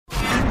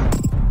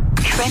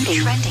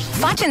Trending.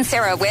 Foch and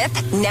Sarah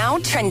with Now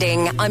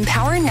Trending on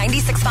Power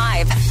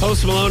 96.5.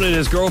 Post Malone and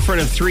his girlfriend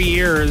of 3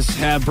 years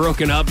have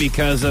broken up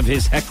because of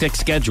his hectic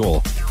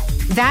schedule.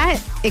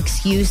 That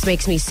excuse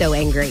makes me so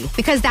angry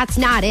because that's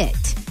not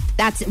it.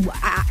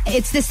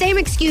 It's the same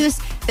excuse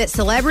that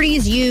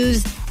celebrities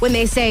use when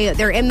they say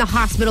they're in the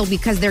hospital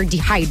because they're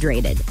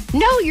dehydrated.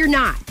 No, you're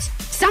not.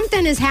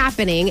 Something is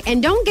happening,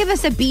 and don't give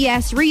us a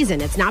BS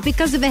reason. It's not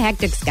because of a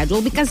hectic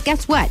schedule, because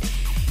guess what?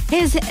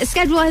 His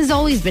schedule has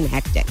always been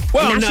hectic.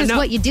 Well, and that's just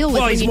what you deal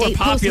with when you date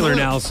Post Malone. Well, he's more popular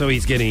now, so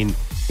he's getting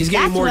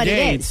more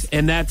dates,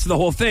 and that's the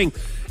whole thing.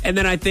 And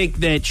then I think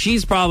that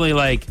she's probably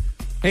like,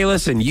 hey,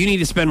 listen, you need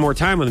to spend more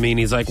time with me. And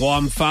he's like, well,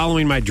 I'm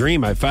following my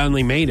dream. I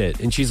finally made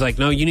it. And she's like,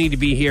 no, you need to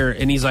be here.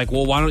 And he's like,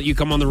 well, why don't you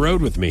come on the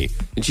road with me?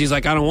 And she's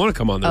like, I don't want to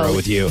come on the road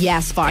with you.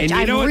 Yes, Foch.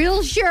 I'm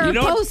real sure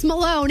Post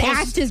Malone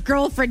asked his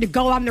girlfriend to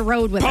go on the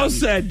road with him.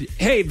 Post said,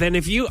 hey, then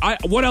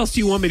what else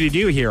do you want me to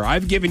do here?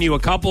 I've given you a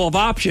couple of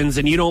options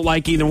and you don't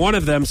like either one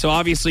of them. So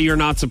obviously you're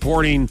not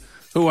supporting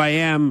who I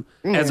am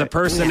as a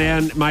person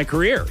and my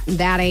career.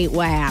 That ain't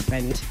what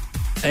happened.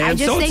 And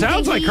so it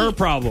sounds like her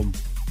problem.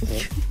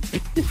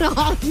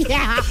 Oh,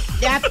 yeah.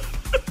 Yep.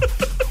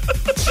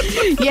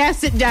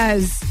 Yes, it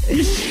does.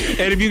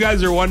 And if you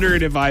guys are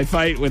wondering if I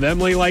fight with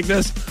Emily like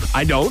this,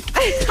 I don't.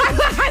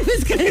 I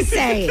was going to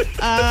say,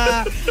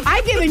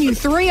 I've given you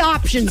 3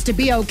 options to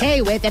be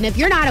okay with, and if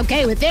you're not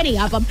okay with any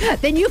of them,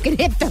 then you can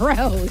hit the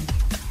road.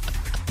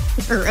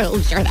 For real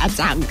sure that's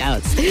how it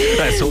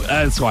goes.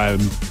 That's why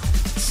I'm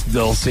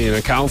still seeing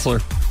a counselor.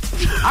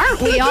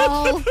 Aren't we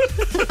all?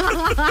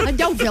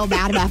 Don't feel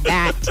bad about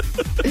that.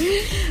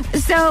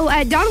 So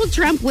Donald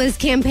Trump was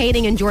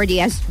campaigning in Georgia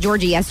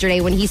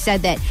yesterday when he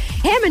said that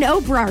him and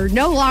Oprah are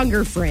no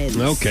longer friends.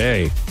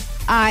 Okay.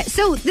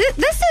 So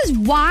this is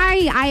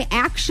why I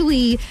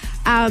actually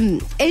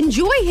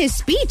enjoy his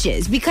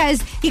speeches, because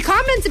he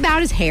comments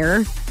about his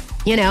hair.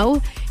 You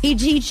know,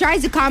 he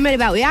tries to comment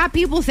about,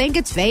 people think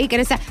it's fake,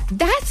 and it's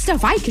that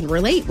stuff I can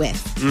relate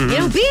with. Mm-hmm. You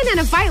know, being in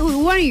a fight with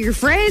one of your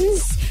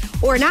friends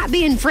or not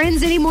being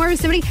friends anymore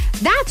with somebody,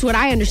 that's what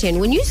I understand.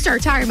 When you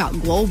start talking about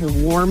global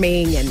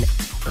warming and,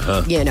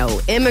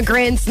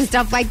 immigrants and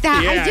stuff like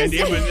that,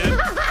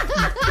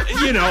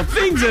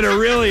 things that are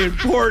really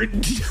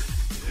important.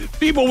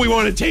 People we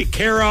want to take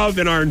care of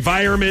in our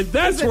environment.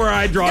 That's where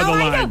I draw the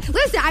line.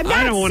 Listen, I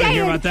don't want to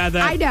hear about that.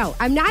 I know.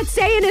 I'm not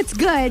saying it's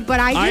good, but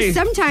I just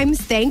sometimes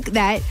think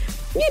that,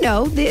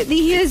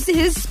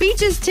 his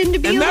speeches tend to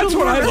be a little And that's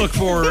what I look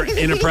for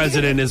in a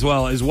president as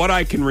well, is what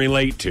I can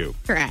relate to.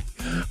 Correct.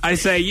 I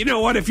say, you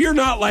know what? If you're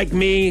not like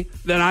me,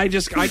 then I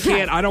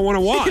can't. I don't want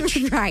to watch.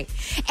 Right.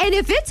 And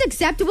if it's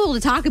acceptable to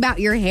talk about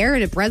your hair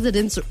in a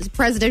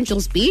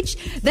presidential speech,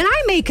 then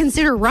I may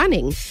consider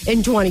running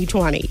in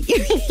 2020.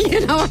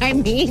 You know what I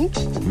mean?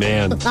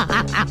 Man.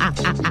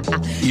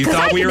 You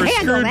thought we were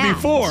screwed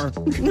before.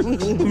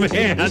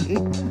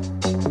 Man.